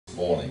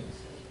morning.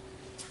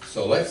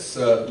 So let's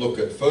look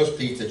at 1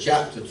 Peter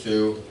chapter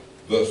 2,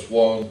 verse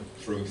 1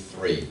 through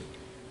 3.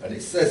 And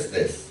it says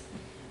this: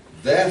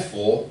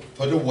 "Therefore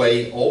put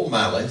away all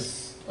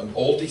malice and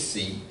all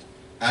deceit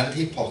and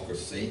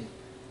hypocrisy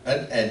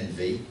and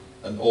envy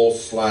and all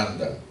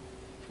slander.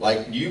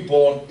 Like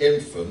newborn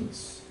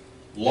infants,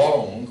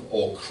 long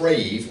or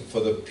crave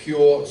for the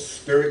pure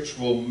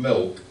spiritual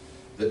milk,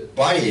 that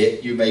by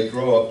it you may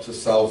grow up to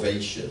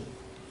salvation,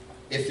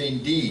 if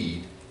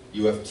indeed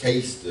you have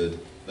tasted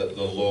that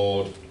the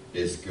Lord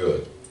is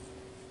good."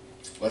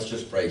 Let's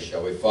just pray,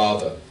 shall we?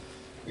 Father,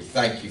 we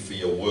thank you for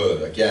your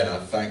word. Again,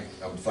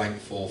 I'm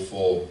thankful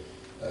for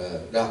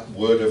that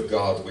word of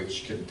God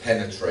which can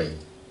penetrate,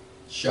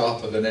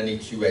 sharper than any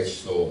two-edged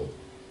sword.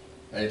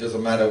 And it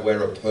doesn't matter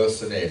where a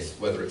person is,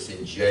 whether it's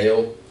in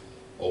jail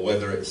or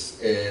whether it's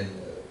in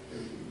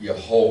your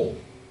home,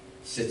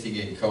 sitting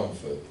in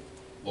comfort.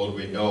 Lord,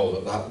 we know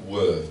that that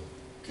word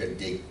can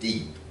dig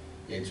deep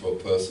into a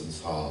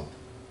person's heart.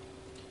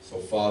 So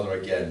Father,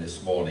 again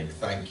this morning,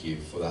 thank you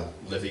for that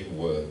living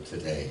word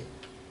today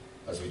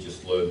as we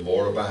just learn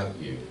more about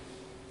you.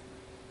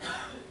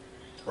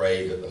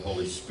 Pray that the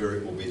Holy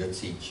Spirit will be the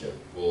teacher,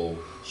 will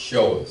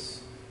show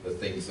us the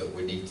things that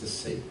we need to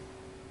see.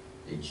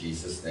 In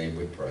Jesus' name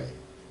we pray.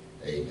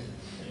 Amen.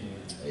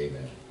 Amen.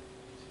 Amen.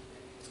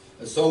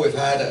 And so we've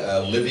had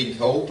a living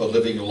hope, a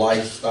living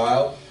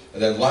lifestyle.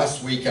 And then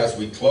last week, as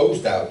we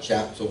closed out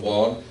chapter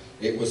 1,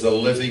 it was a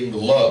living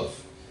love.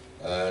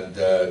 And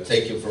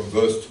taken from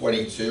verse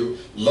 22,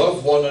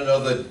 love one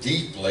another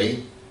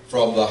deeply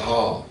from the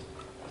heart.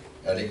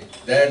 And it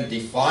then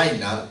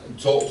defined that and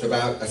talked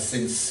about a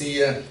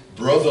sincere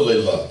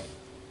brotherly love.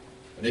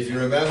 And if you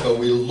remember,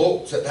 we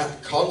looked at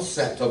that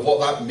concept of what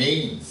that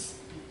means.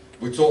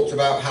 We talked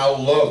about how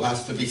love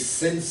has to be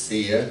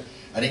sincere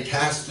and it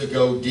has to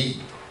go deep.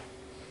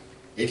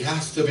 It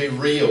has to be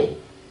real.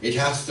 It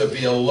has to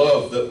be a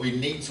love that we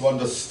need to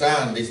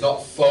understand is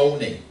not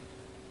phony.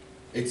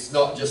 It's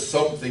not just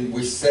something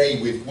we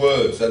say with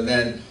words and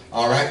then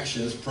our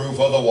actions prove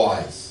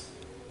otherwise.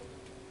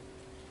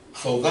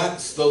 So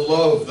that's the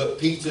love that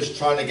Peter's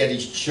trying to get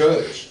his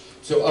church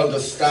to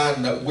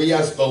understand, that we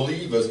as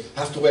believers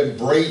have to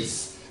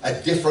embrace a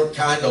different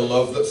kind of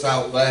love that's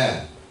out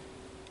there.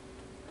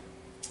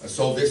 And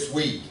so this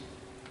week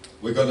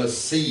we're going to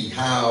see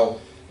how,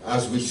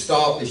 as we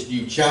start this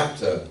new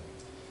chapter,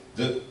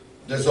 that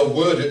there's a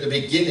word at the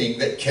beginning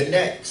that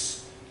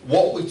connects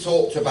what we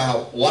talked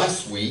about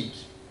last week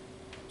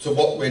to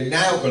what we're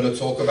now going to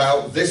talk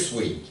about this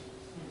week.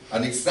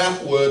 And it's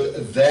that word,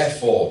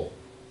 therefore.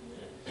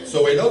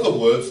 So in other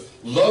words,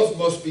 love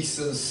must be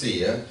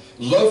sincere,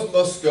 love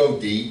must go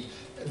deep,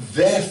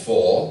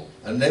 therefore,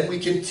 and then we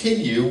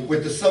continue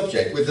with the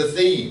subject, with the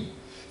theme.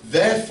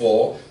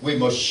 Therefore, we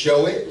must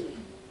show it,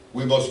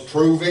 we must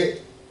prove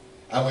it,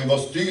 and we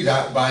must do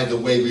that by the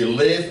way we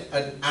live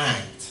and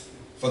act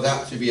for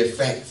that to be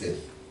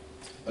effective.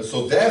 And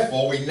so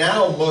therefore, we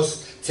now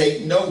must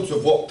take note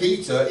of what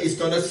Peter is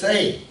going to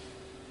say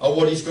and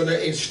what he's going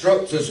to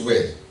instruct us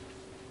with.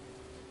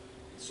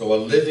 So a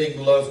living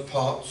love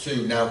part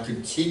 2 now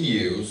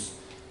continues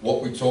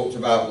what we talked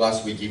about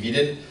last week. If you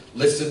didn't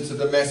listen to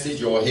the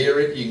message or hear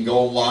it, you can go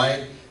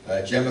online.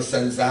 Gemma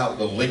sends out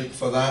the link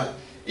for that.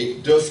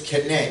 It does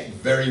connect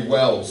very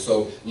well.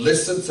 So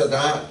listen to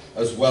that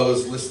as well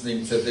as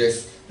listening to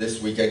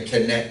this week and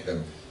connect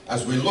them.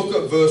 As we look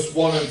at verse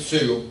 1 and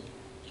 2,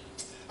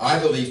 I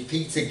believe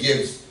Peter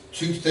gives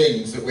 2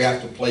 things that we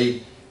have to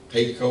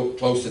pay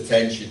close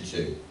attention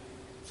to.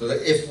 So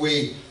that if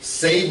we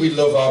say we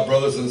love our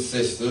brothers and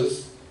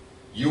sisters,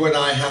 you and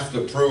I have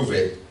to prove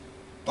it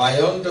by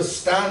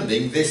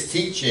understanding this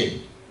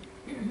teaching.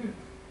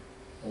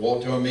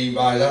 What do I mean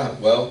by that?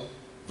 Well,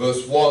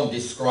 verse 1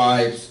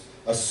 describes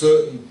a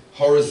certain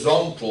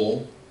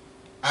horizontal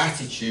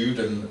attitude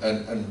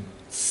and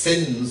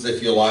sins,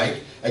 if you like,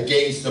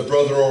 against a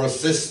brother or a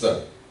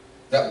sister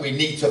that we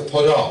need to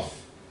put off.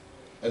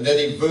 And then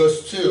in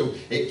verse 2,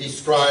 it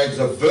describes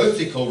a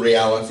vertical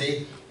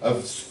reality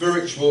of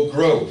spiritual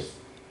growth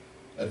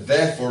and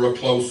therefore a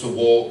closer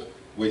walk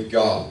with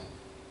God.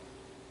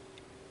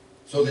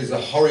 So there's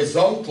a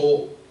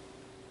horizontal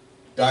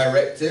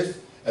directive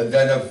and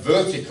then a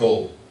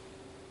vertical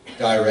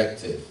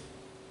directive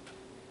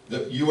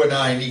that you and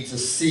I need to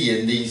see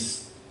in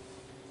these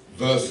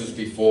verses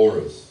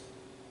before us.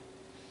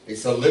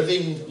 It's a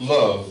living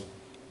love,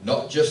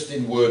 not just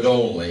in word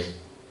only,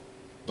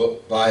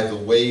 but by the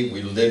way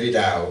we live it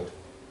out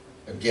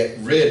and get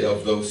rid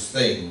of those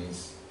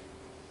things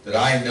that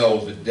I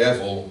know the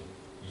devil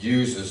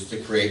uses to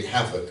create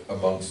havoc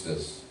amongst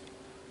us.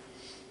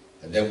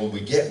 And then when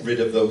we get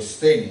rid of those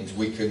things,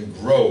 we can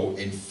grow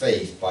in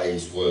faith by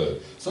his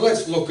word. So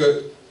let's look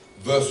at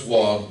verse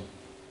 1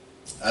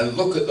 and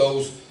look at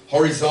those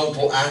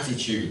horizontal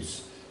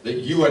attitudes that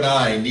you and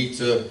I need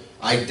to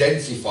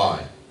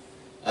identify.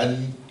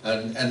 And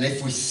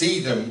if we see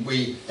them,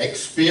 we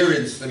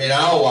experience them in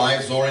our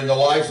lives or in the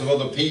lives of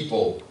other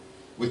people,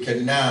 we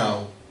can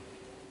now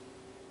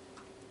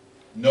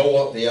know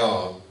what they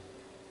are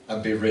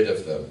and be rid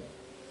of them.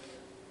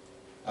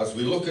 As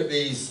we look at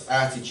these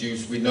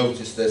attitudes, we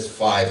notice there's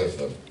 5 of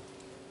them.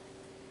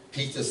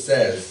 Peter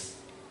says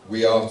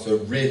we are to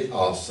rid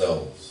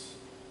ourselves,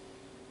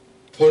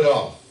 put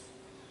off,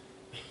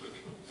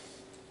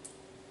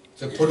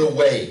 to put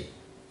away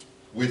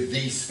with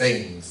these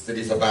things that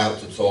he's about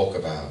to talk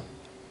about.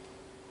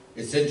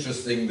 It's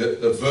interesting that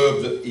the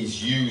verb that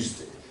is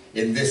used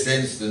in this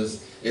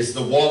instance is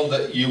the one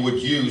that you would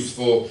use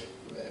for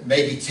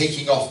maybe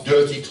taking off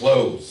dirty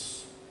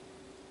clothes.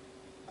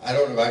 I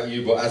don't know about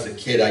you, but as a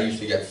kid I used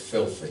to get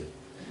filthy.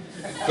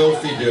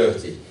 Filthy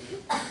dirty.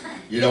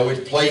 You know,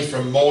 we'd play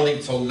from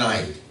morning till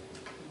night,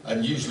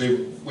 and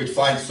usually we'd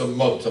find some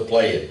mud to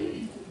play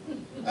in.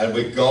 And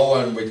we'd go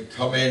and we'd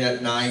come in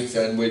at night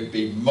and we'd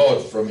be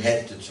mud from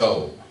head to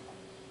toe.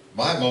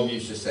 My mum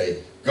used to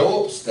say,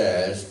 go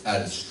upstairs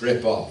and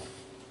strip off.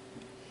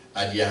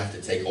 And you have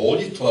to take all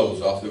your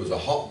clothes off. There was a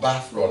hot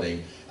bath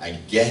running, and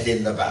get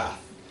in the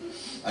bath.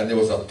 And there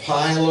was a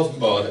pile of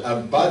mud,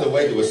 and by the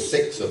way, there were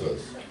 6 of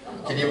us.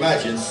 Can you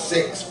imagine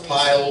 6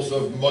 piles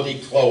of muddy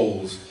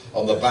clothes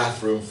on the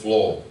bathroom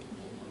floor?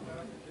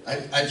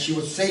 And she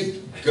would say,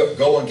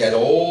 go and get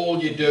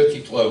all your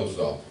dirty clothes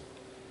off.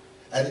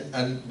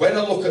 And when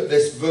I look at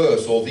this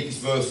verse, or these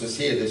verses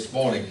here this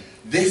morning,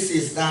 this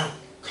is that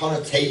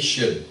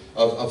connotation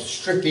of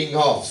stripping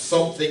off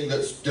something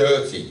that's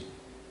dirty.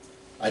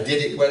 I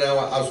did it when I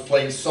was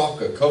playing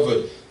soccer,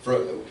 covered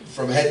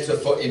from head to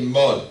foot in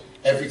mud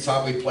every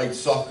time we played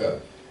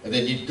soccer. And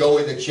then you'd go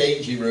in the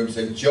changing rooms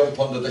and jump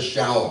under the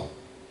shower.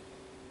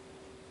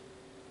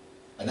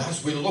 And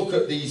as we look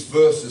at these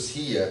verses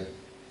here,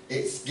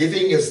 it's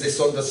giving us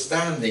this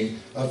understanding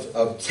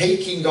of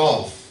taking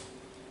off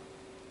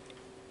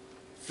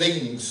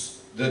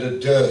things that are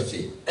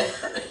dirty.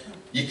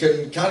 You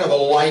can kind of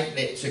liken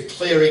it to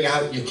clearing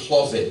out your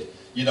closet,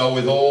 you know,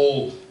 with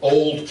all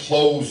old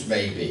clothes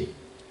maybe.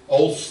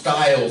 Old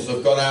styles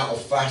have gone out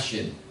of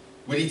fashion.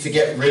 We need to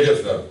get rid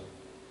of them.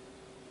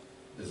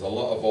 There's a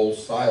lot of old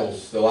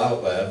styles still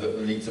out there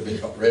that need to be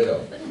got rid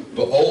of.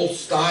 But old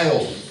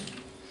styles.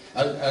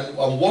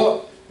 And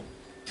what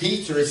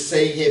Peter is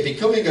saying here,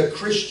 becoming a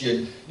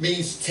Christian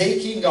means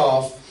taking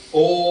off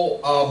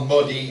all our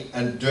muddy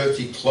and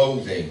dirty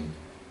clothing,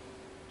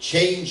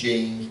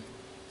 changing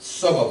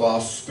some of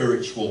our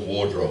spiritual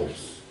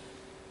wardrobes.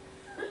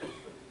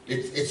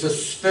 It's a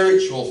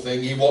spiritual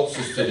thing he wants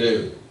us to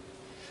do.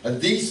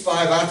 And these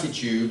 5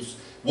 attitudes,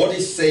 what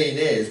he's saying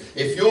is,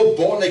 if you're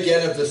born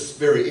again of the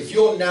Spirit, if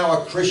you're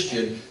now a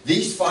Christian,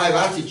 these 5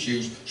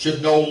 attitudes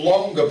should no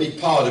longer be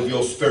part of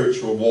your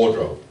spiritual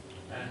wardrobe.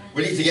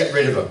 We need to get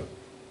rid of them.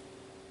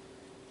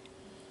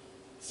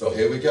 So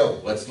here we go.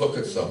 Let's look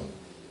at some.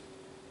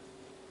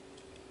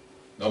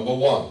 Number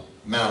 1,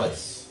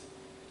 malice.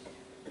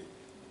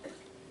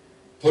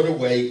 Put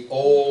away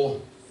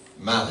all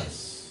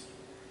malice.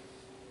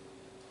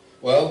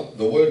 Well,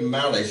 the word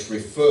malice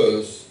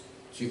refers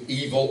to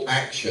evil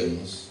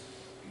actions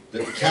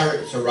that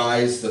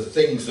characterize the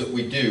things that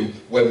we do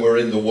when we're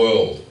in the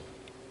world.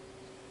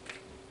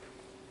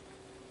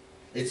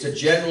 It's a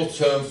general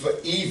term for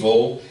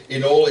evil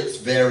in all its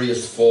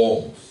various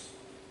forms.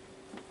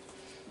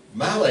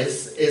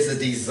 Malice is a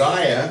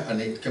desire,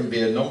 and it can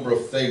be a number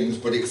of things,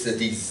 but it's a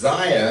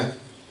desire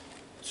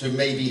to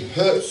maybe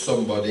hurt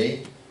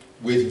somebody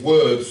with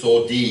words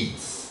or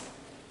deeds.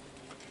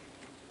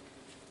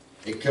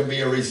 It can be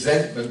a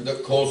resentment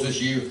that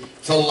causes you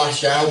to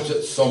lash out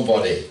at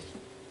somebody.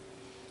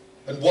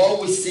 And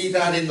while we see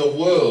that in the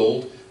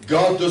world,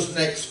 God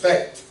doesn't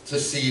expect to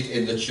see it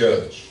in the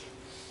church.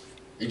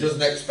 He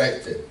doesn't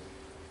expect it.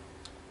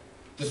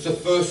 That's the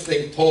first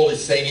thing Paul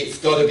is saying, it's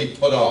got to be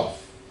put off.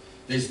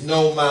 There's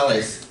no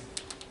malice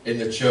in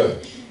the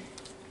church.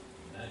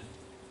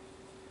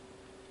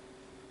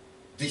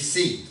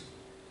 Deceit.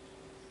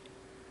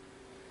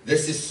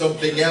 This is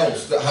something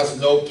else that has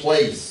no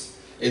place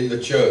in the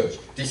church.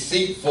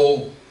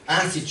 Deceitful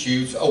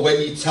attitudes are when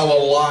you tell a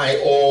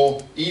lie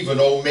or even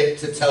omit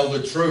to tell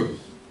the truth.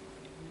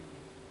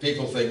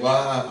 People think,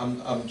 well,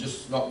 I'm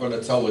just not going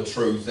to tell the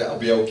truth, that'll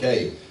be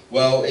okay.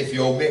 Well, if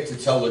you omit to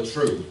tell the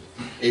truth,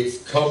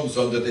 it comes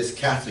under this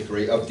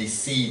category of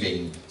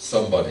deceiving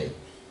somebody.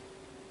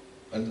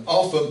 And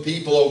often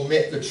people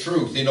omit the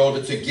truth in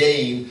order to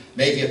gain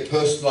maybe a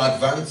personal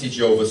advantage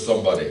over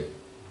somebody.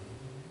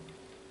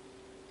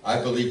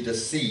 I believe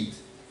deceit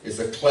is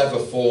a clever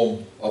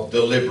form of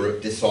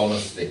deliberate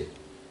dishonesty.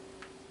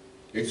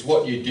 It's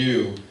what you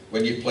do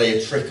when you play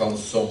a trick on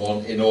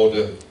someone in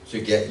order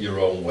to get your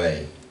own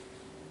way.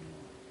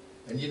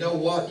 And you know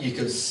what? You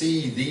can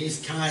see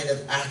these kind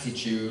of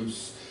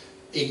attitudes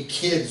in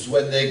kids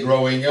when they're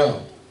growing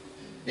up.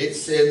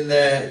 It's in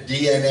their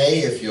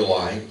DNA, if you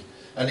like,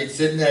 and it's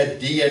in their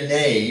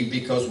DNA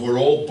because we're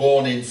all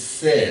born in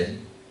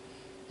sin.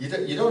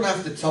 You don't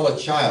have to tell a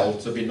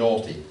child to be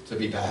naughty, to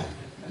be bad,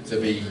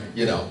 to be,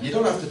 you know, you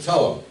don't have to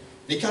tell them.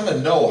 They kind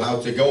of know how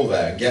to go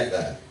there and get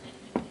there.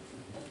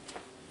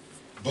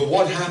 But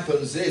what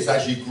happens is,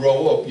 as you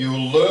grow up, you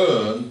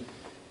learn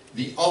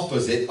the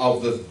opposite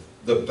of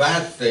the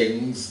bad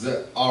things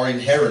that are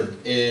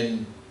inherent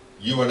in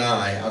you and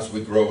I as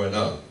we're growing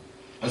up.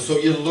 And so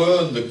you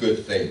learn the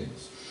good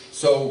things.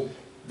 So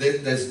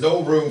there's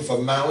no room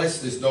for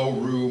malice, there's no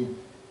room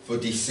for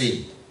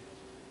deceit.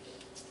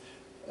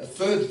 A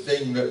third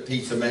thing that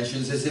Peter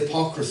mentions is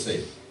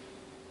hypocrisy.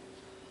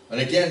 And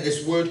again,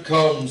 this word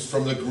comes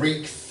from the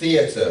Greek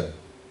theatre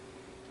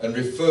and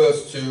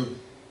refers to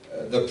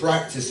the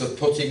practice of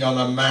putting on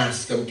a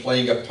mask and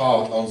playing a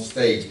part on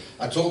stage.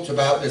 I talked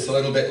about this a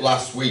little bit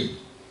last week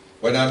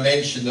when I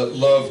mentioned that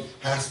love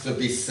has to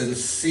be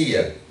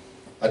sincere.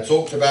 I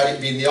talked about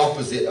it being the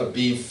opposite of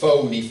being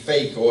phony,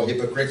 fake, or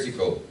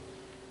hypocritical.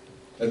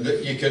 And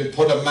that you can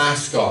put a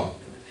mask on.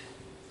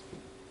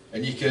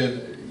 And you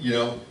can,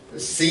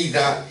 see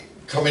that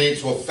coming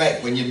into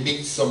effect when you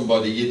meet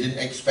somebody you didn't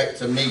expect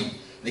to meet.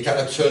 They kind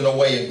of turn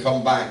away and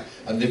come back,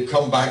 and they've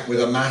come back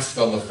with a mask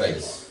on the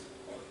face.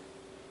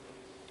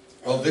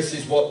 Well, this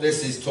is what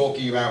this is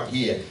talking about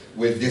here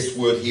with this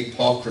word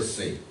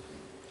hypocrisy.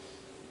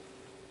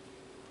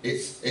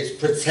 It's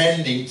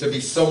pretending to be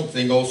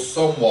something or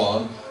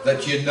someone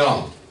that you're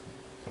not.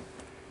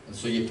 And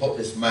so you put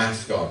this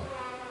mask on.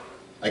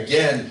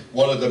 Again,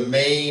 one of the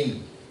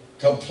main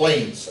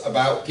complaints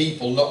about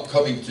people not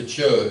coming to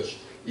church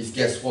is,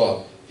 guess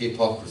what?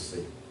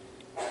 Hypocrisy.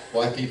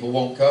 Why people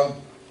won't come?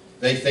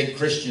 They think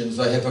Christians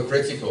are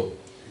hypocritical.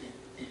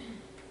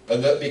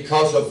 And that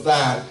because of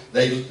that,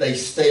 they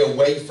stay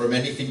away from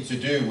anything to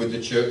do with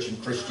the church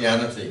and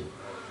Christianity.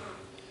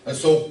 And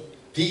so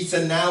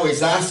Peter now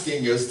is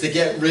asking us to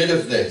get rid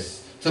of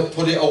this, to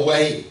put it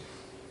away.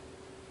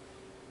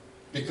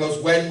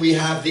 Because when we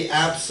have the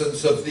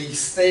absence of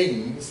these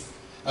things,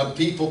 and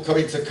people come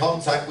into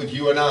contact with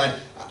you and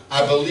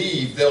I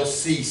believe they'll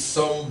see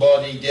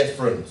somebody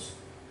different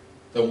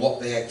than what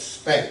they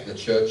expect the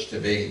church to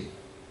be.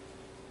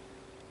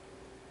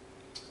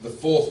 The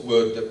fourth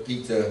word that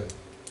Peter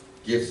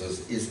gives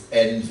us is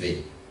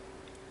envy.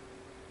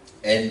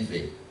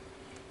 Envy.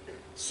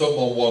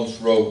 Someone once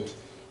wrote,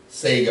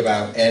 saying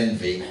about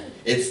envy,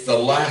 it's the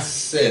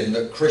last sin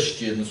that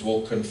Christians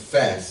will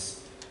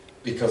confess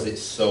because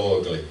it's so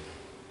ugly.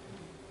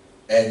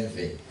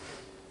 Envy.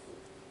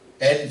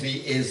 Envy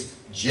is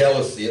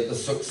jealousy at the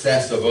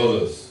success of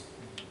others,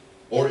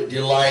 or it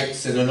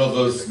delights in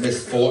another's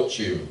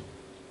misfortune.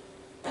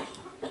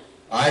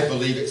 I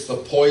believe it's the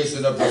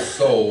poison of the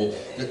soul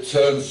that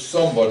turns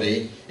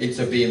somebody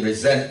into being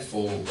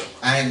resentful,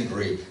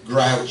 angry,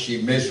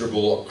 grouchy,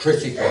 miserable, or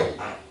critical.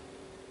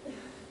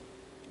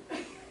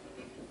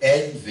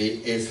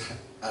 Envy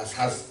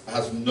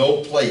has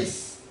no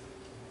place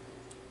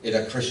in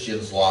a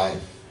Christian's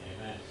life.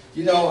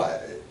 Amen.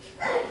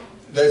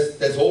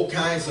 There's all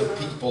kinds of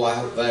people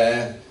out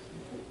there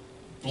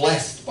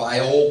blessed by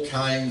all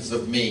kinds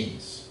of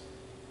means.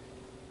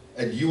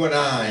 And you and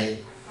I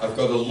have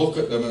got to look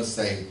at them and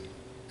say,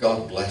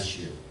 God bless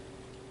you.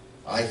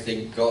 I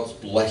think God's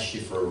blessed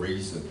you for a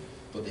reason.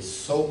 But there's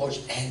so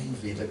much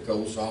envy that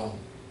goes on.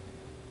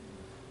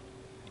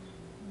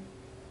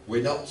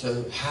 We're not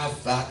to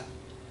have that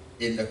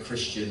in the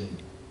Christian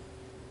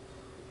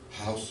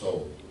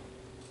household.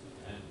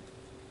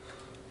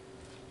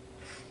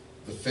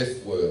 The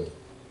fifth word,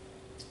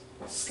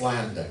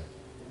 slander.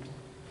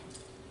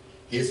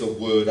 Here's a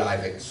word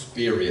I've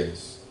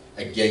experienced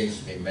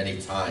against me many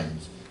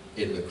times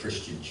in the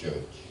Christian church.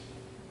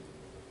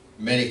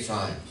 Many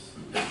times.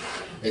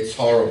 It's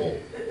horrible.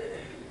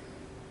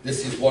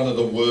 This is one of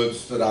the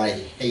words that I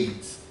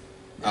hate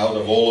out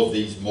of all of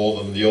these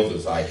more than the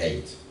others I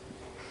hate.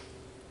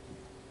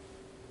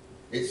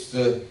 It's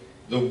the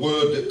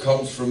word that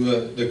comes from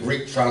the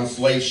Greek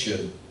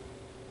translation,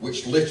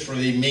 which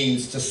literally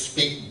means to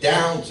speak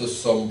down to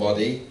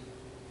somebody.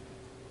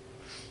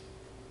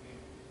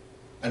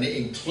 And it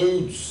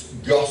includes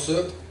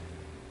gossip,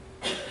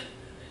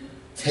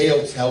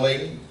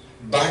 tale-telling,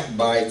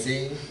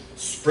 backbiting,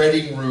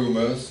 spreading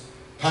rumors,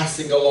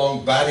 passing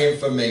along bad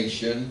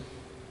information,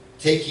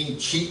 taking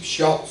cheap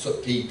shots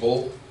at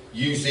people,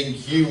 using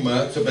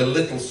humor to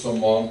belittle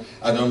someone,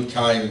 and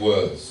unkind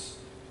words.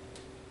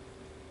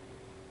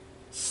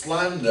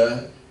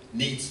 Slander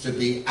needs to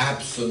be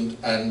absent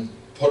and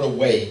put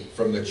away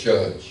from the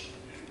church.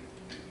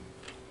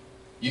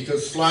 You can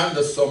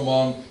slander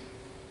someone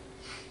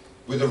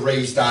with a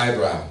raised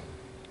eyebrow,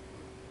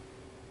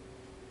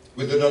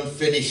 with an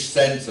unfinished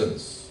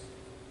sentence,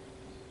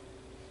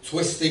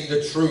 twisting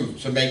the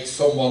truth to make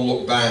someone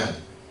look bad,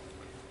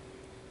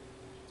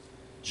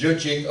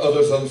 judging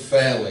others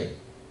unfairly,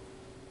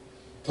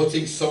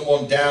 putting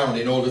someone down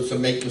in order to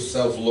make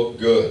yourself look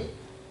good.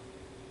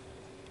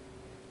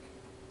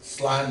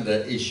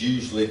 Slander is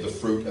usually the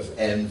fruit of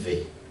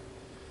envy.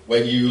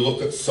 When you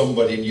look at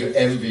somebody and you're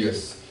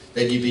envious,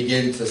 then you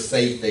begin to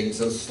say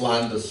things and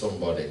slander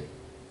somebody.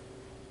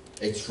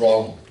 It's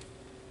wrong.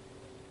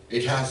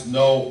 It has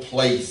no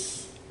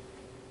place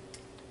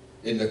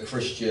in the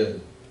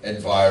Christian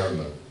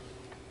environment.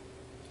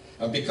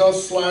 And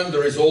because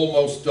slander is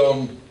almost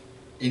done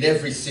in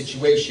every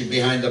situation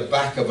behind the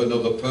back of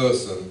another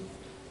person,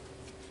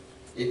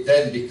 it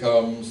then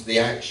becomes the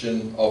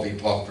action of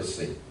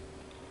hypocrisy.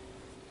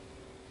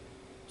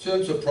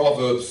 Turn to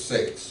Proverbs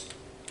 6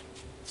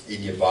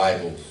 in your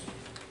Bibles.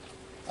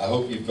 I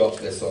hope you've got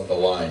this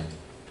underlined.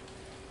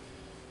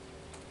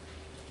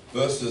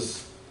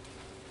 Verses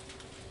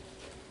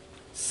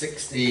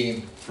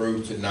 16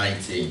 through to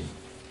 19.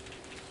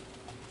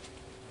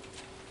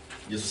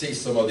 You see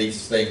some of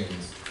these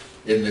things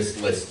in this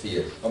list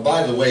here. And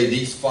by the way,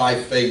 these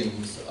 5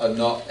 things are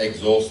not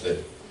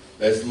exhaustive.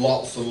 There's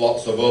lots and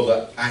lots of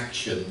other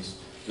actions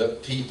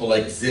that people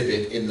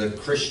exhibit in the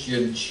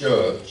Christian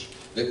church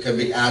that can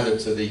be added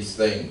to these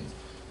things.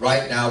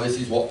 Right now, this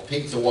is what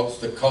Peter wants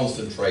to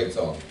concentrate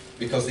on,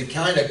 because they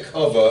kind of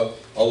cover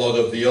a lot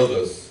of the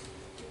others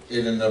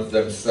in and of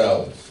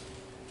themselves.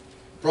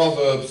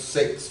 Proverbs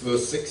 6,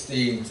 verse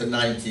 16 to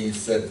 19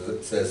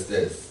 says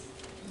this: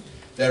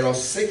 there are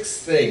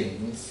 6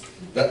 things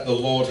that the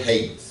Lord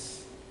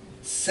hates,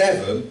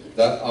 7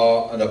 that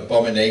are an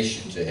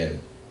abomination to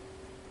him.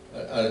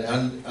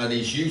 And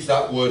he's used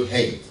that word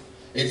hate.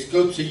 It's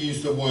good to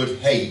use the word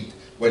hate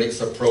when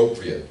it's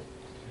appropriate.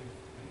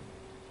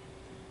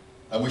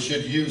 And we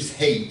should use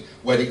hate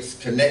when it's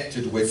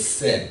connected with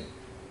sin.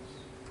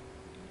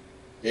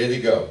 Here they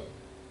go.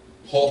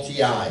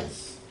 Haughty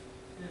eyes,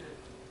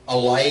 a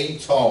lying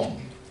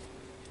tongue,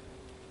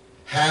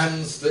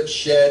 hands that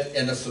shed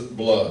innocent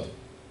blood,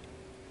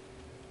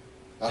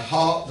 a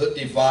heart that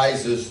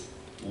devises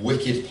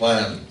wicked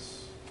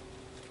plans,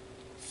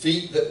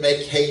 feet that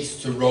make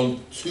haste to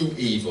run to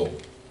evil,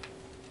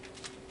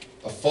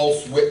 a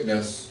false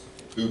witness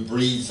who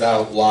breathes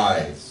out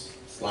lies,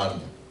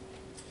 slander,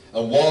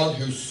 and one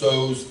who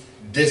sows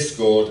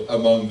discord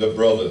among the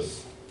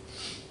brothers,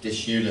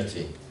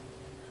 disunity.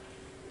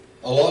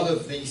 A lot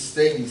of these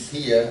things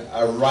here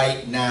are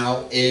right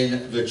now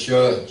in the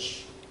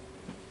church.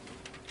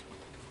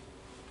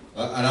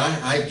 And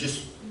I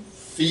just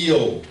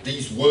feel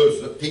these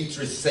words that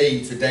Peter is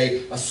saying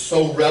today are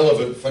so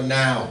relevant for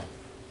now.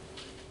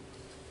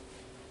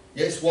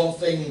 Yeah, it's one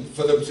thing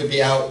for them to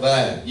be out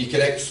there. You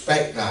can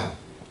expect that.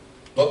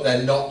 But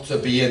they're not to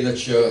be in the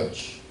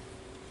church.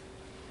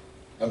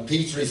 And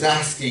Peter is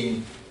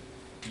asking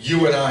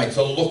you and I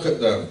to look at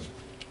them.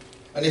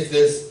 And if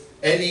there's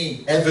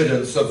any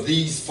evidence of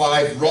these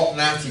 5 rotten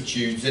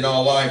attitudes in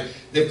our life,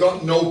 they've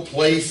got no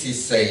place,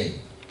 he's saying.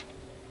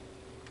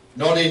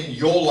 Not in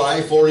your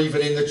life or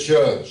even in the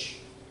church.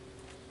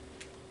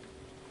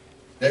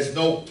 There's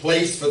no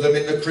place for them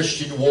in the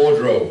Christian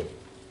wardrobe.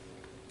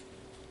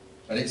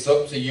 And it's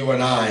up to you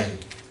and I,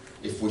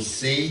 if we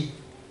see,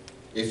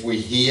 if we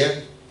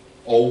hear,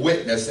 or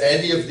witness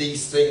any of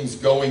these things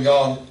going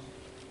on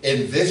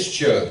in this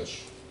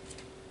church,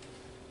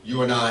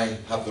 you and I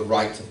have the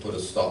right to put a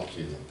stop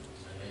to them.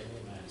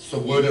 It's the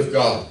Word of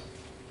God.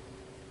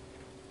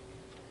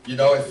 You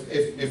know,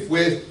 if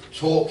we're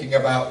talking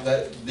about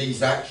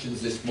these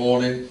actions this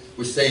morning,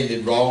 we're saying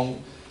they're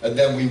wrong, and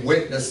then we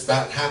witness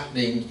that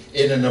happening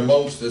in and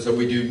amongst us and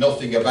we do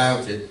nothing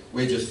about it,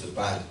 we're just as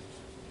bad.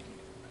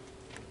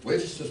 We're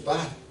just as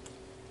bad.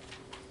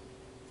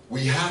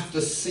 We have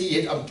to see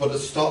it and put a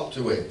stop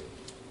to it.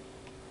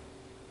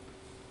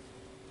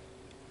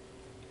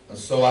 And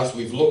so as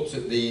we've looked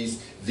at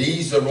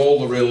these are all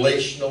the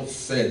relational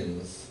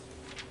sins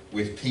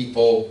with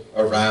people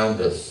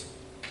around us.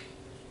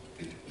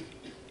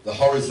 The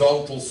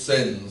horizontal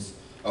sins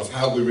of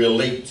how we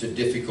relate to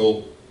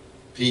difficult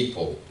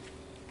people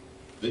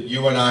that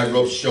you and I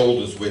rub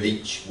shoulders with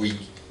each week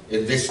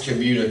in this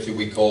community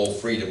we call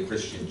Freedom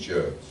Christian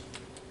Church.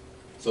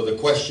 So the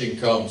question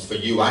comes for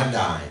you and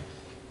I,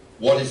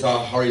 what is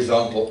our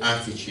horizontal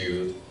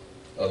attitude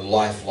and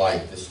life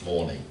like this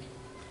morning?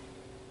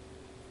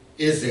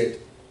 Is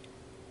it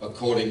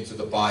according to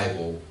the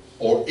Bible,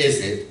 or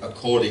is it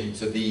according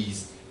to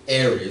these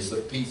areas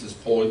that Peter's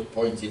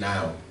pointing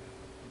out?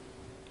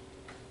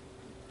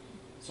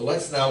 So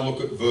let's now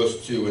look at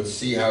verse 2 and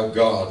see how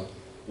God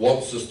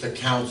wants us to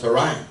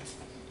counteract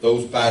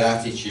those bad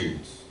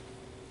attitudes.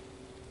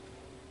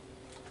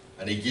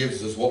 And he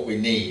gives us what we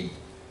need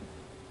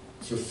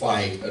to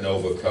fight and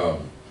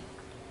overcome.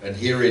 And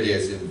here it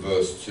is in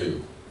verse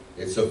 2.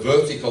 It's a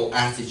vertical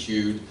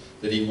attitude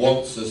that he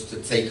wants us to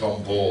take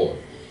on board.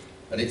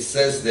 And it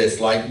says this: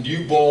 like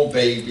newborn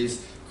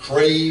babies,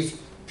 crave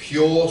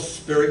pure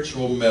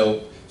spiritual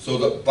milk, so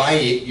that by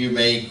it you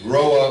may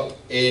grow up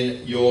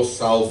in your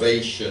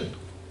salvation.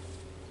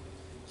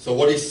 So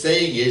what he's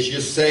saying is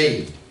you're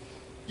saved.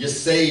 You're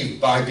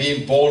saved by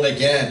being born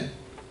again.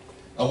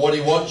 And what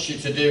he wants you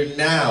to do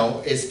now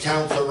is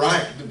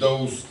counteract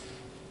those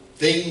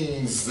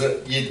things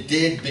that you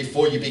did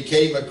before you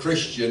became a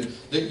Christian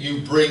that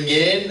you bring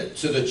in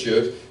to the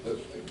church.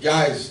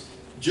 Guys,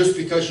 just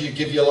because you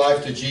give your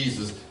life to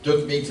Jesus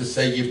doesn't mean to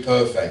say you're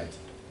perfect.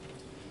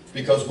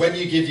 Because when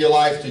you give your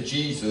life to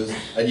Jesus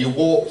and you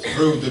walk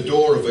through the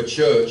door of a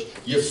church,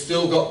 you've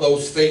still got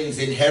those things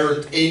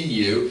inherent in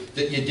you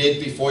that you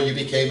did before you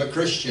became a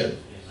Christian.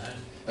 Amen.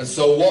 And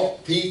so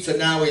what Peter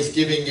now is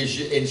giving his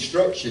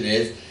instruction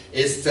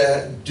is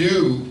to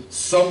do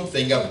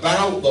something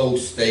about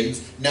those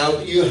things now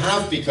that you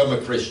have become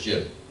a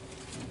Christian.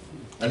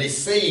 And he's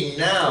saying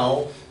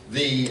now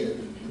the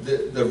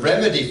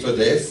remedy for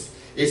this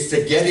is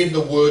to get in the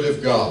Word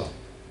of God.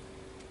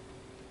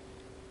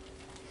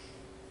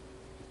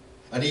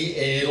 And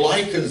he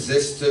likens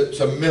this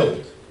to milk.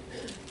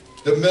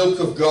 The milk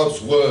of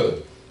God's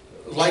Word.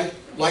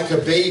 Like a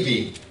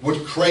baby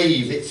would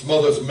crave its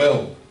mother's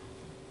milk.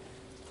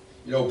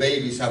 You know,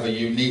 babies have a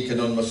unique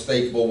and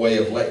unmistakable way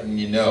of letting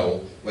you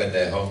know when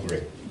they're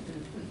hungry.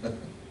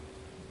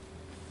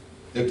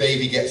 The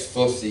baby gets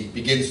fussy,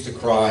 begins to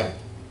cry.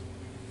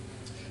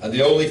 And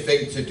the only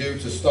thing to do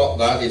to stop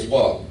that is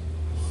what?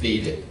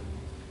 Feed it.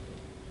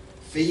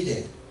 Feed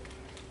it.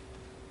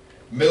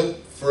 Milk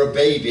for a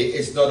baby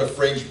is not a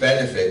fringe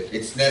benefit.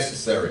 It's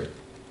necessary.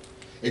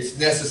 It's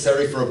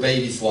necessary for a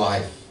baby's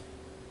life.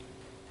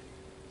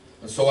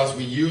 And so as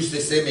we use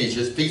this image,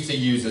 as Peter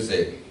uses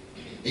it,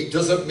 it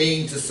doesn't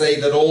mean to say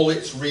that all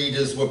its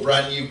readers were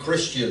brand new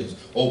Christians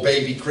or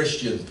baby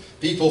Christians.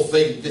 People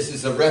think this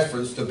is a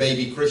reference to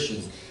baby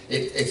Christians.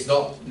 It's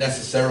not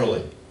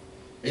necessarily.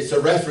 It's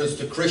a reference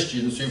to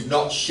Christians who've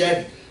not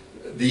shed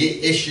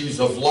the issues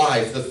of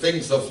life, the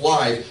things of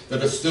life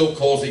that are still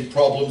causing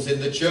problems in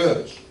the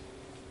church.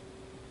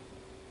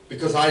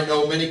 Because I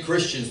know many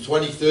Christians,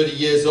 20, 30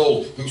 years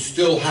old, who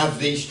still have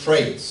these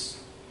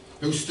traits,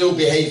 who still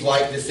behave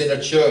like this in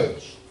a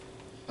church.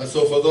 And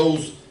so for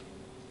those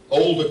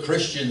older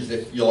Christians,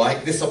 if you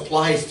like, this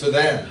applies to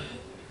them.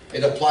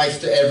 It applies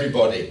to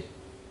everybody.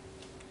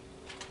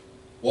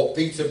 What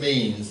Peter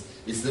means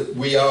is that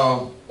we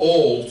are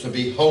all to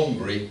be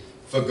hungry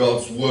for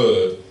God's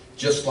Word,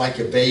 just like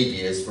a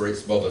baby is for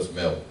its mother's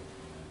milk.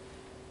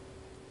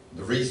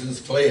 The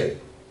reason's clear.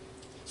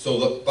 So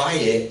that by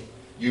it,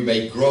 you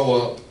may grow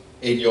up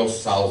in your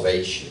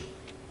salvation.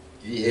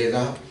 Do you hear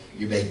that?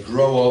 You may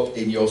grow up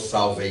in your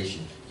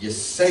salvation. You're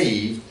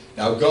saved.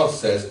 Now God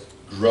says,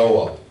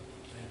 grow up.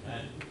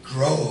 Amen.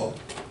 Grow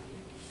up.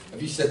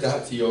 Have you said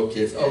that to your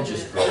kids? Oh,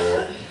 just grow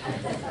up.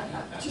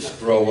 Just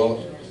grow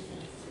up.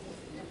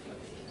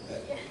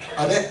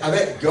 I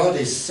bet God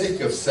is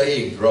sick of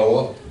saying grow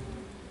up.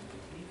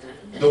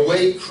 The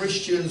way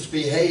Christians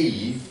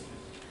behave.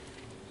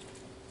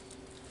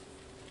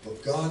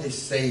 But God is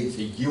saying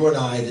to you and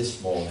I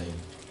this morning,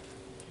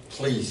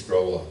 please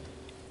grow up.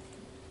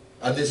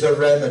 And there's a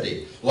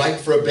remedy. Like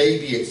for a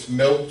baby, it's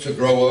milk to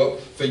grow up.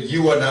 For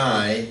you and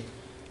I,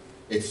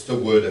 it's the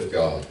Word of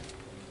God.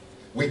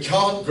 We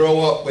can't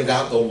grow up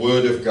without the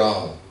Word of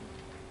God.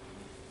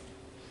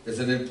 There's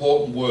an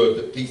important word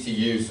that Peter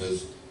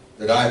uses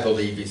that I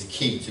believe is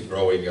key to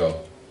growing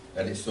up.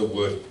 And it's the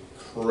word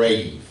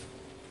crave.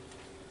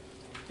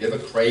 You ever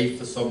crave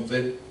for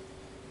something?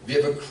 Have you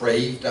ever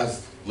craved,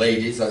 as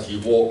ladies, as you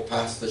walk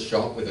past the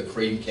shop with a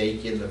cream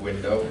cake in the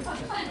window?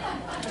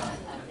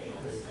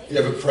 You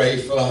ever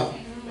crave for that?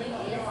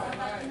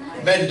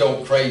 Men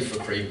don't crave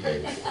for cream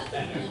cake.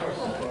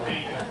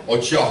 Or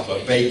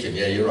chocolate, bacon.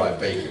 Yeah, you're right,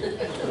 bacon.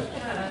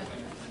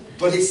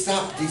 But it's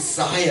that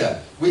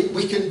desire.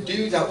 We can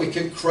do that. We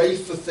can crave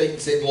for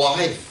things in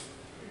life.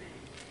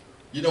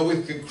 You know,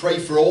 we can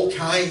crave for all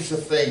kinds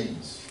of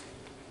things.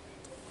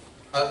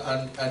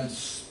 And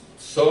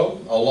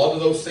a lot of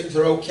those things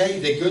are okay.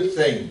 They're good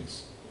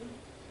things.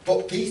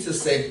 But Peter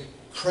said,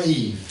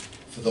 crave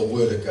for the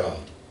Word of God.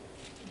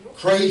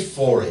 Crave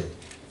for it.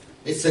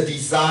 It's a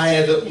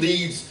desire that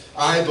leads,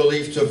 I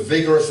believe, to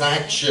vigorous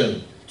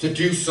action, to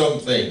do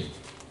something.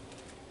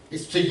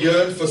 It's to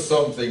yearn for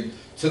something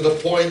to the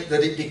point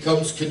that it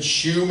becomes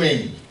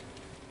consuming.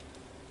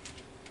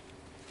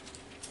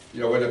 You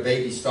know, when a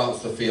baby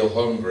starts to feel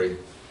hungry,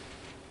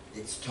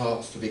 it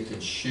starts to be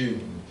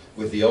consumed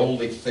with the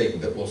only thing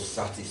that will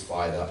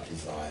satisfy that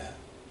desire.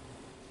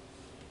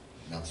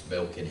 And that's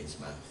milk in its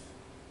mouth.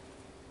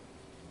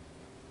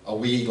 Are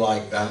we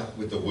like that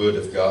with the Word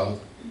of God?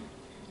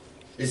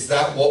 Is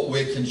that what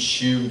we're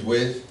consumed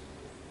with?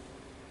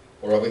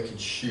 Or are we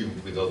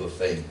consumed with other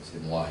things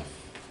in life?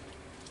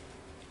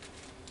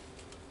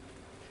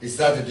 Is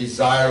that a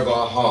desire of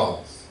our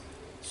hearts?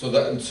 So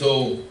that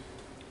until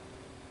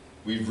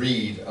we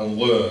read and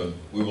learn,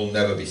 we will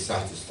never be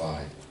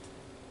satisfied.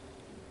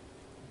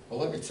 Well,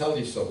 let me tell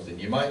you something.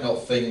 You might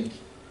not think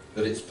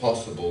that it's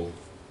possible.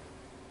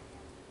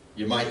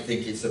 You might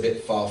think it's a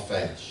bit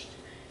far-fetched.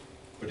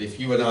 But if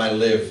you and I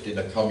lived in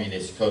a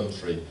communist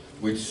country,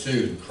 we'd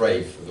soon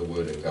crave for the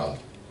Word of God.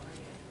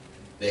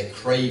 They're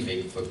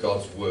craving for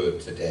God's Word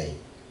today.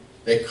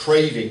 They're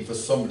craving for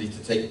somebody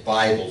to take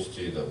Bibles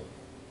to them.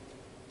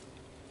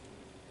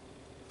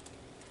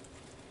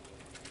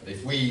 And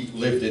if we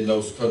lived in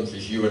those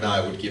countries, you and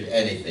I would give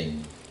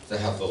anything to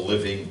have the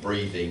living,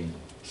 breathing,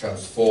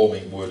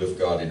 transforming Word of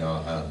God in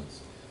our hands.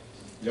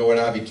 You know, when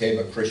I became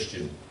a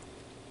Christian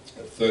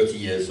at 30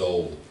 years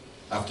old,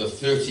 after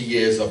 30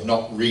 years of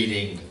not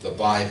reading the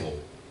Bible,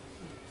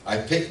 I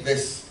picked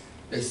this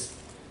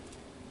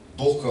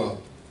book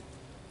up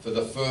for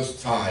the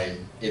first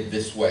time in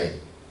this way,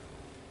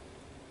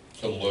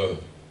 to learn.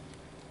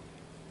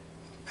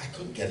 I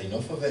couldn't get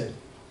enough of it.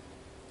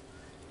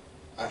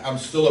 I'm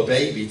still a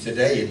baby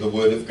today in the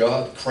Word of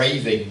God,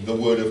 craving the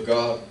Word of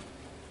God.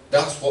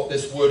 That's what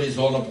this Word is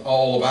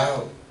all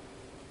about.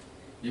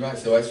 You might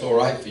say, well, it's all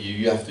right for you,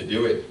 you have to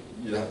do it.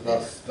 You're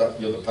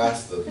the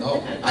pastor.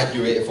 No, I'd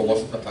do it if I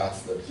wasn't a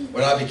pastor.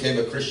 When I became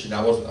a Christian,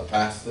 I wasn't a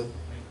pastor.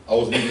 I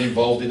wasn't even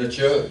involved in a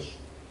church.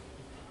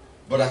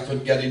 But I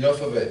couldn't get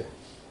enough of it.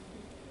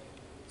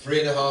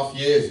 3.5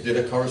 years, did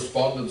a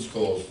correspondence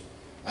course.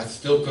 I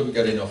still couldn't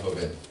get enough of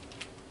it.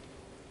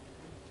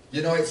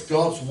 You know, it's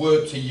God's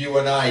word to you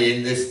and I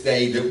in this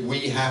day that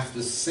we have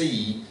to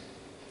see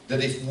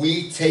that if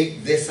we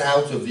take this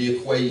out of the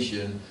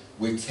equation,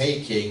 we're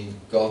taking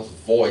God's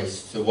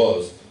voice to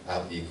us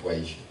out of the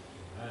equation.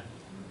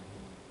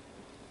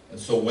 And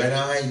so when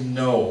I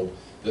know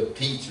that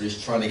Peter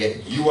is trying to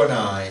get you and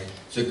I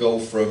to go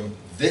from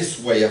this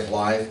way of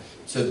life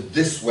to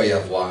this way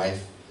of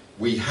life,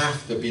 we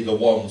have to be the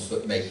ones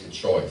that make the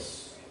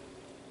choice.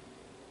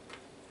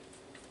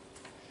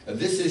 And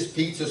this is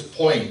Peter's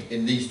point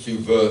in these 2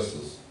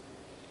 verses.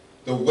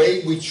 The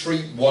way we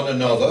treat one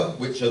another,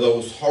 which are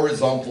those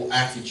horizontal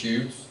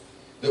attitudes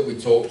that we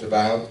talked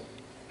about,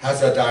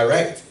 has a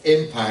direct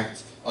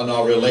impact on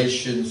our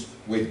relations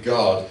with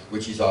God,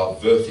 which is our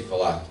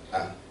vertical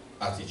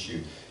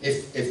attitude.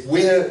 If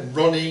we're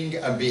running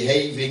and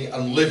behaving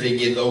and living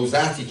in those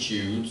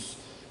attitudes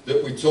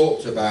that we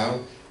talked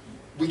about,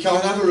 we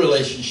can't have a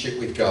relationship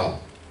with God.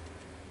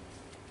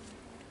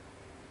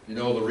 You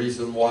know the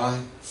reason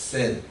why?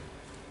 Sin.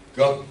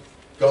 God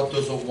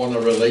doesn't want a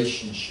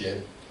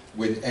relationship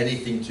with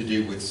anything to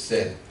do with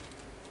sin.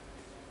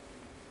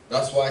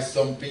 That's why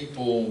some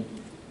people,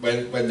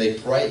 when they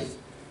pray,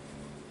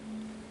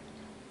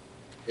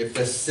 if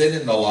there's sin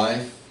in their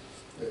life,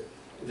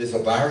 there's a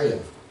barrier.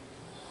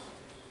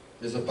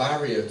 There's a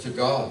barrier to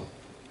God.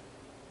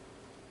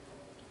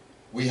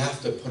 We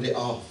have to put it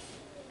off.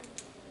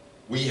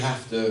 We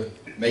have to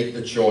make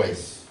the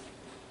choice.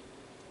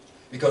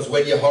 Because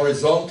when your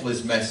horizontal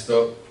is messed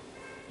up,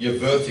 your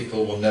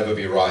vertical will never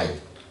be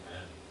right.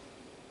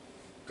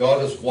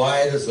 God has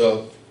wired us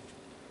up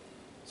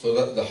so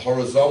that the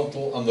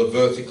horizontal and the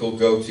vertical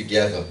go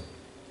together.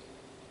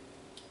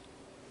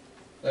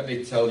 Let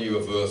me tell you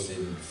a verse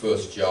in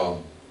 1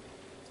 John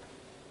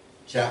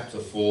chapter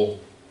 4,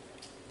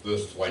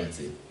 verse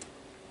 20.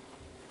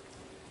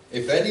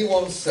 If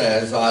anyone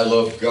says, I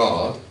love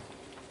God,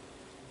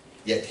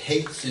 yet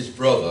hates his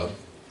brother,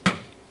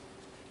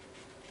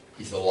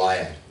 he's a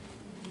liar.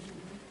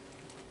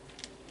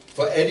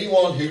 For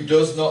anyone who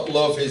does not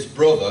love his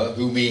brother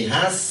whom he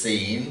has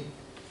seen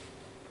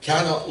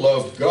cannot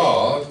love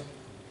God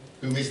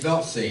whom he's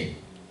not seen.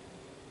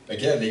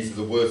 Again, these are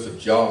the words of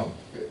John.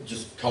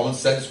 Just common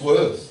sense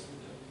words.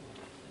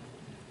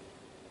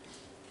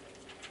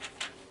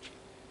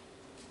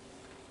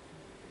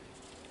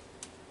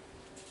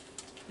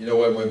 You know,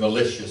 when we're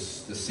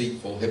malicious,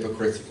 deceitful,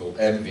 hypocritical,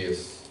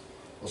 envious,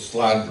 or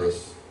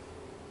slanderous,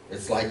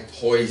 it's like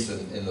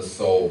poison in the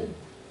soul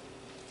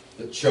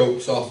that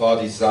chokes off our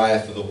desire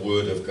for the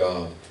Word of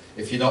God.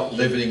 If you're not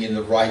living in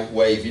the right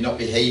way, if you're not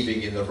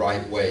behaving in the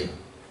right way,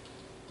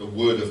 the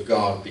Word of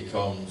God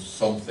becomes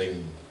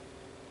something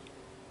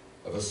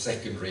of a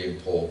secondary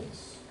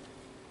importance.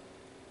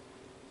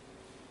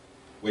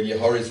 When your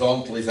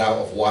horizontal is out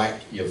of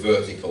whack, your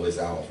vertical is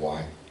out of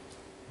whack.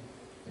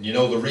 And you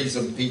know the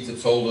reason Peter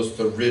told us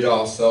to rid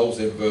ourselves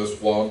in verse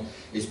 1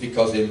 is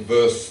because in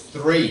verse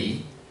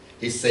 3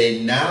 he's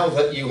saying, now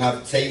that you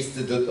have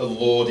tasted that the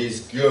Lord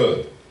is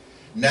good,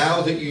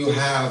 now that you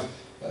have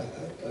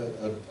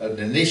an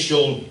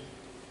initial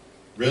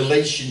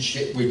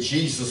relationship with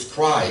Jesus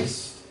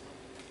Christ,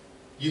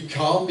 you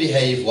can't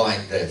behave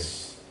like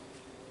this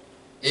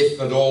if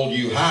at all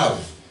you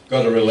have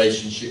got a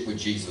relationship with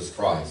Jesus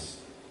Christ.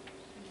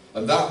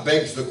 And that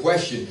begs the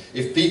question,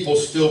 if people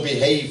still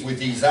behave with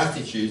these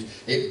attitudes,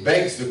 it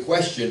begs the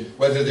question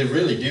whether they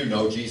really do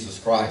know Jesus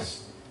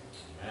Christ.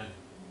 Amen.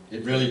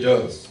 It really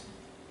does.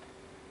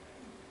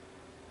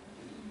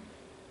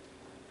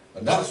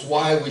 And that's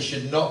why we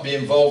should not be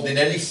involved in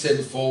any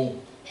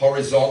sinful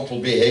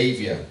horizontal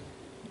behavior.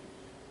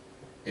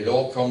 It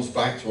all comes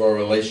back to our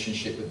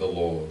relationship with the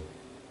Lord.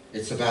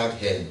 It's about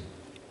Him.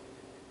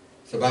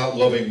 It's about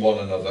loving one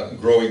another and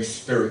growing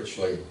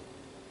spiritually.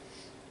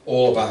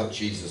 All about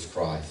Jesus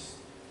Christ.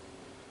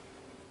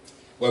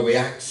 Where we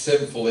act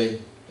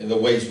sinfully in the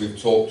ways we've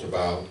talked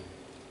about,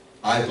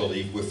 I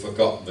believe we've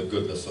forgotten the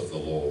goodness of the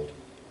Lord.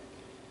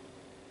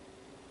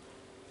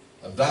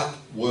 And that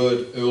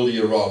word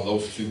earlier on,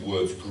 those two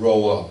words,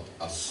 grow up,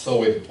 are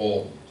so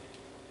important.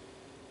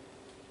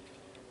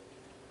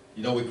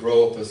 You know, we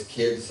grow up as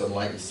kids, and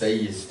like you say,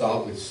 you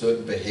start with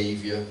certain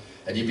behavior,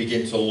 and you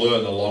begin to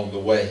learn along the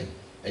way.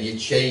 And you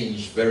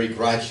change very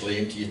gradually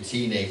into your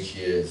teenage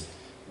years,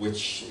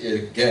 which,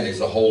 again,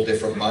 is a whole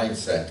different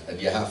mindset.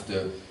 And you have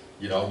to,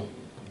 you know,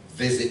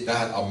 visit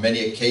that on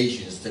many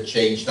occasions to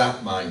change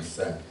that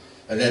mindset.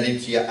 And then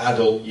into your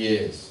adult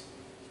years.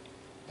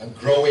 And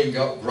growing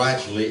up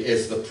gradually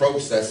is the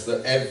process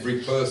that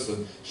every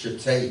person should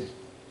take.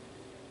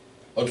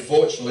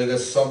 Unfortunately,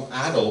 there's some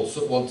adults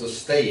that want to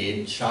stay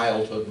in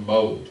childhood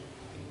mode.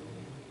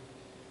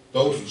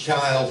 Those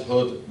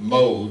childhood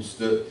modes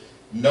that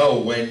know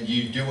when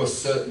you do a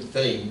certain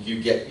thing,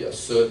 you get a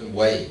certain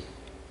way.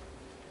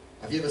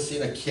 Have you ever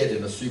seen a kid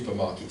in a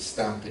supermarket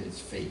stamping his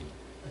feet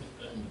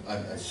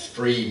and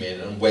screaming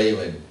and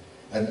wailing?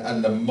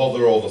 and the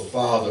mother or the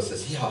father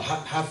says, yeah,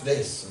 have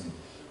this. And,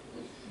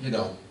 you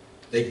know,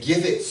 they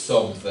give it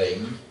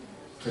something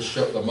to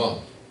shut them up.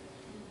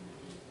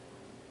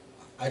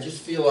 I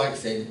just feel like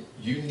saying,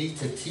 you need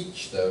to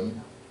teach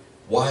them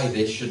why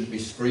they shouldn't be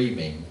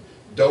screaming.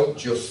 Don't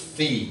just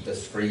feed the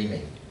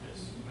screaming.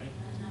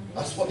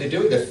 That's what they're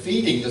doing. They're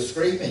feeding the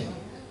screaming.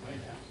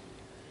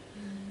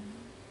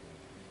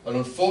 And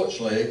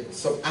unfortunately,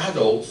 some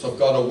adults have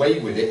got away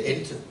with it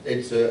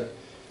into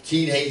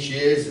teenage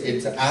years,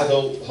 into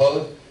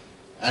adulthood.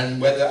 And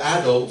when they're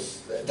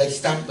adults, they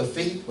stamp their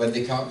feet when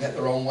they can't get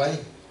their own way.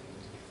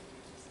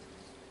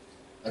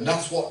 And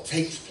that's what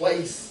takes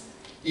place.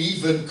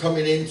 Even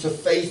coming into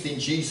faith in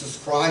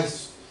Jesus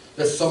Christ,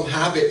 there's some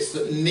habits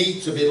that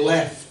need to be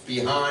left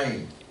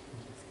behind.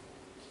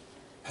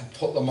 And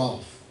put them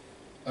off.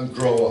 And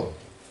grow up.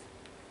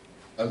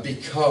 And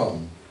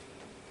become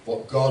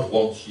what God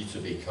wants you to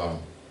become.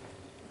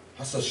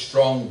 That's a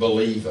strong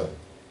believer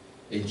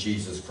in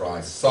Jesus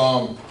Christ.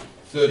 Psalm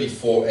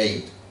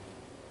 34:8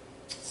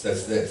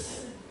 says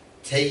this: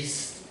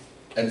 taste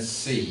and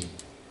see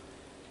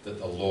that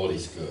the Lord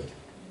is good.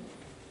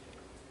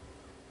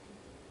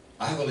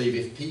 I believe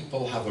if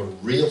people have a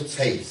real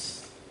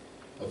taste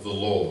of the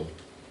Lord,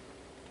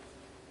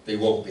 they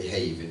won't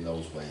behave in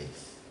those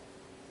ways.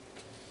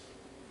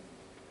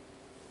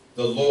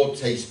 The Lord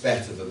tastes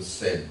better than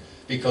sin.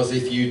 Because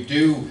if you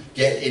do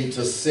get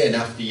into sin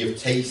after you've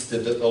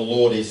tasted that the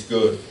Lord is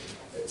good,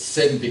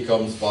 sin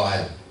becomes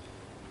vile.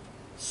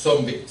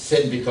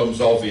 Sin becomes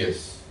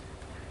obvious.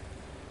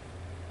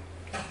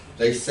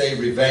 They say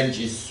revenge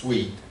is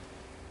sweet,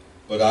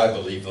 but I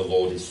believe the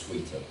Lord is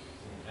sweeter.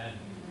 Amen.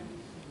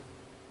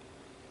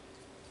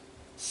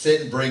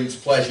 Sin brings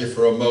pleasure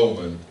for a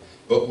moment,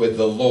 but with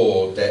the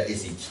Lord there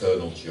is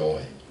eternal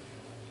joy.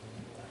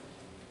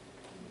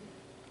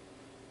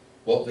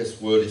 What this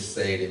word is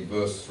saying in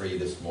verse 3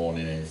 this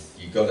morning is,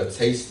 you got a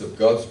taste of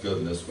God's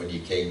goodness when you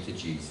came to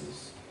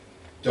Jesus.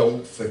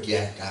 Don't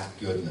forget that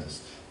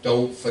goodness.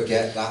 Don't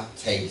forget that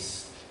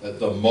taste at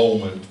the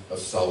moment of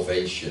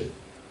salvation.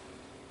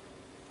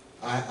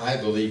 I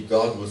believe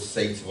God would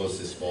say to us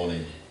this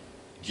morning,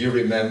 do you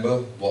remember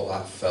what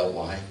that felt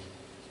like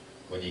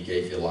when you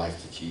gave your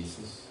life to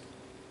Jesus?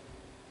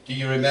 Do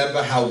you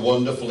remember how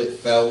wonderful it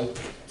felt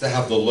to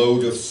have the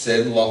load of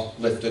sin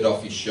lifted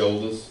off your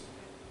shoulders?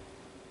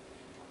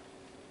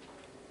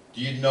 Do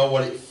you know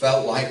what it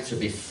felt like to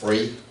be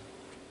free?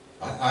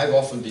 I've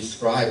often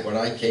described when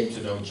I came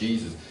to know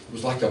Jesus, it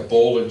was like a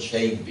ball and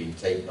chain being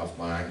taken off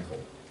my ankle.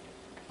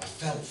 I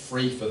felt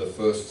free for the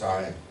first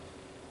time.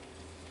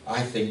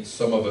 I think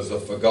some of us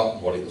have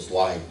forgotten what it was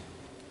like,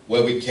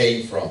 where we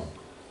came from,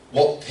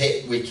 what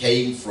pit we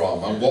came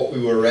from, and what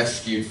we were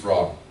rescued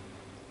from,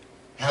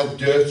 how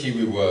dirty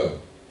we were.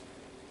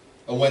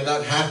 And when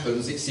that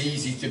happens, it's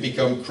easy to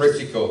become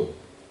critical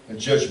and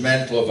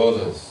judgmental of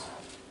others.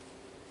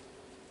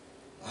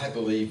 I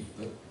believe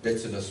that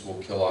bitterness will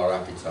kill our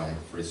appetite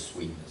for his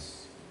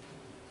sweetness.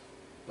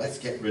 Let's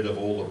get rid of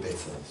all the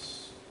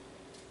bitterness.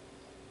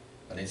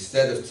 And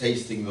instead of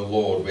tasting the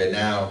Lord, we're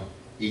now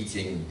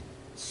eating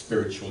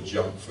spiritual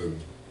junk food.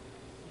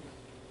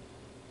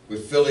 We're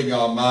filling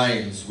our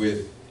minds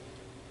with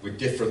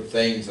different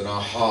things, and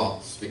our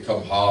hearts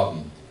become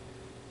hardened.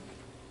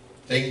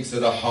 Things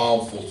that are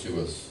harmful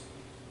to us.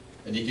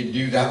 And you can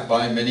do that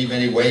by many,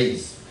 many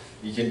ways.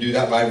 You can do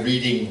that by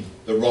reading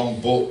the wrong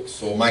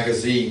books or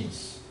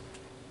magazines,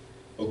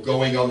 or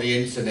going on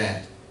the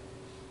internet,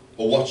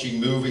 or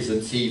watching movies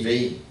and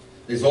TV.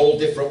 There's all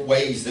different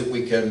ways that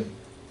we can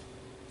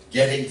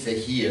get into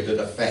here that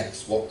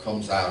affects what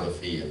comes out of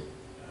here.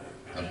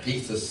 And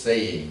Peter's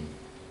saying,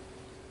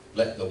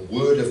 let the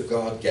Word of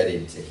God get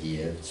into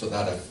here so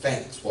that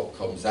affects what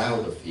comes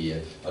out of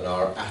here and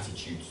our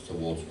attitudes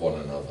towards one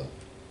another.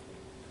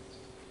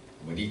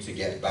 We need to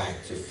get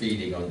back to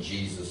feeding on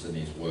Jesus and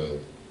his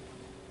Word.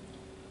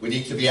 We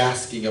need to be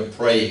asking and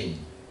praying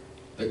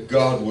that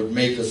God would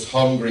make us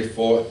hungry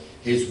for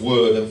his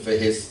Word and for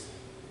his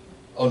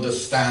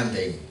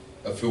understanding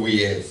of who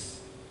he is.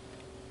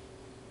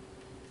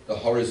 The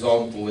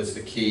horizontal is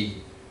the key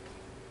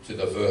to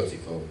the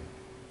vertical,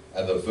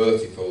 and the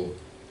vertical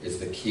is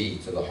the key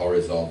to the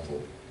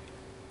horizontal.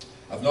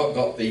 I've not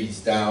got these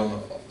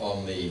down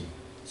on the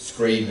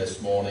screen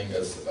this morning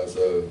as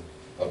a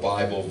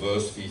Bible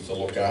verse for you to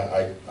look at.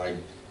 I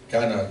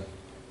kind of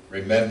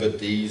remembered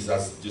these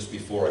as just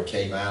before I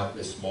came out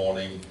this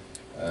morning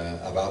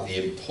about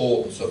the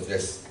importance of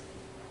this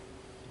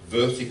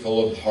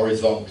vertical and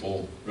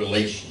horizontal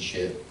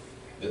relationship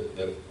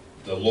that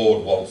the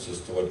Lord wants us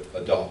to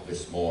adopt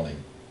this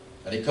morning.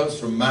 And it comes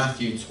from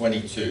Matthew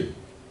 22,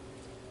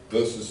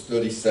 verses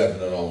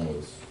 37 and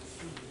onwards.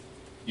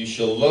 You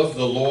shall love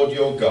the Lord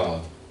your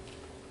God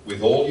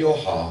with all your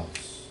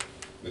hearts,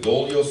 with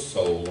all your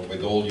soul, and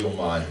with all your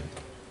mind.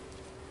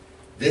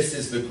 This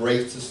is the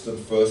greatest and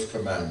first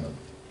commandment.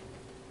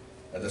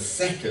 And the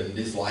second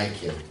is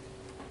like it.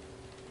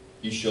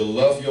 You shall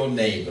love your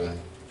neighbor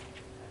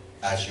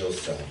as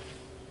yourself.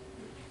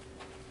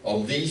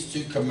 On these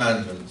two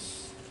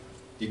commandments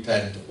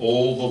depend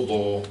all the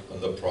law and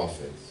the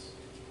prophets.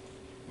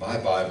 My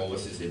Bible,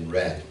 this is in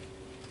red.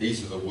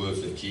 These are the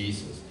words of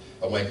Jesus.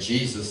 And when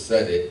Jesus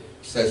says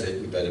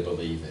it, we better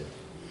believe it.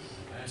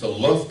 To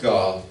love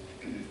God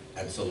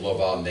and to love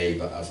our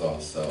neighbour as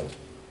ourselves.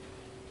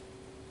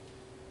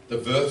 The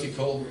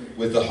vertical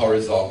with the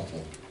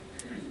horizontal.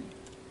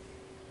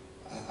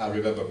 I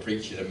remember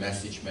preaching a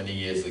message many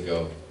years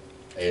ago.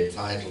 I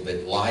entitled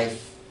it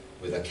Life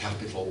with a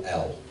capital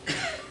L.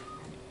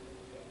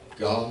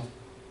 God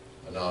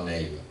and our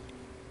neighbour.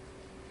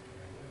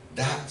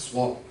 That's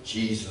what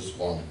Jesus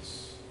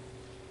wants.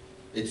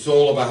 It's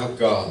all about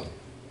God.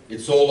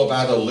 It's all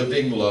about a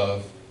living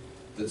love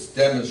that's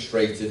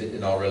demonstrated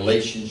in our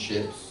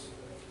relationships,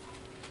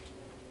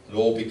 and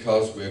all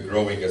because we're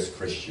growing as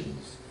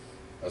Christians,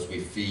 as we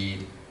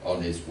feed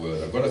on His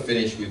Word. I'm going to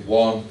finish with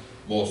one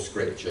more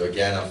scripture.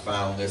 Again, I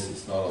found this,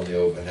 it's not on the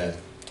overhead.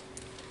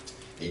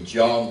 In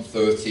John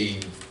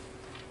 13,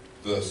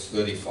 verse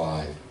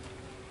 35,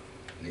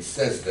 and it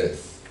says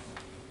this,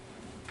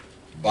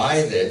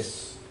 "By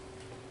this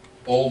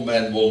all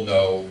men will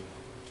know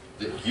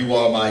that you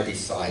are my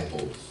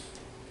disciples."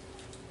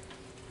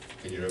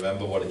 Can you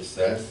remember what it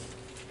says?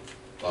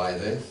 By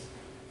this,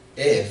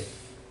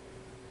 if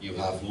you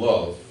have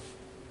love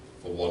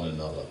for one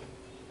another.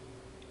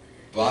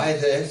 By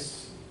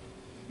this,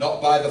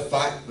 not by the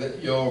fact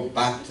that you're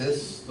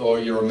Baptist or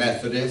you're a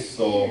Methodist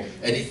or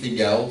anything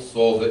else,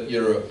 or that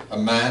you're a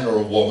man or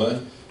a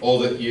woman, or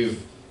that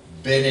you've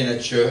been in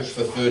a church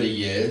for 30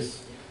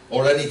 years,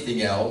 or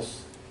anything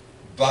else.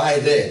 By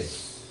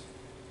this,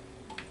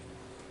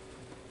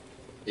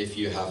 if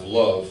you have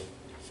love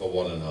for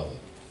one another.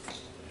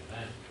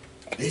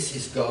 This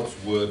is God's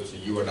word to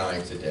you and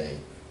I today.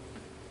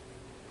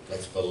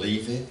 Let's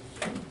believe it.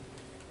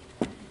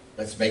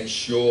 Let's make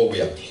sure we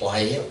apply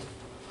it.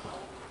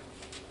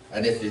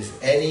 And if there's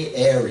any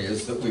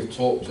areas that we've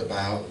talked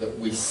about that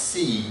we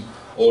see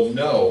or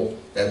know,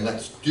 then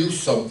let's do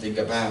something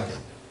about it.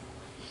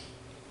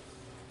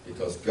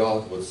 Because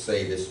God would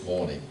say this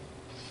morning,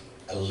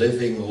 a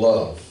living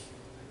love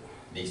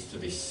needs to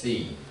be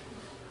seen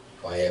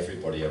by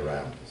everybody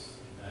around us.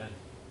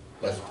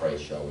 Let's pray,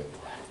 shall we?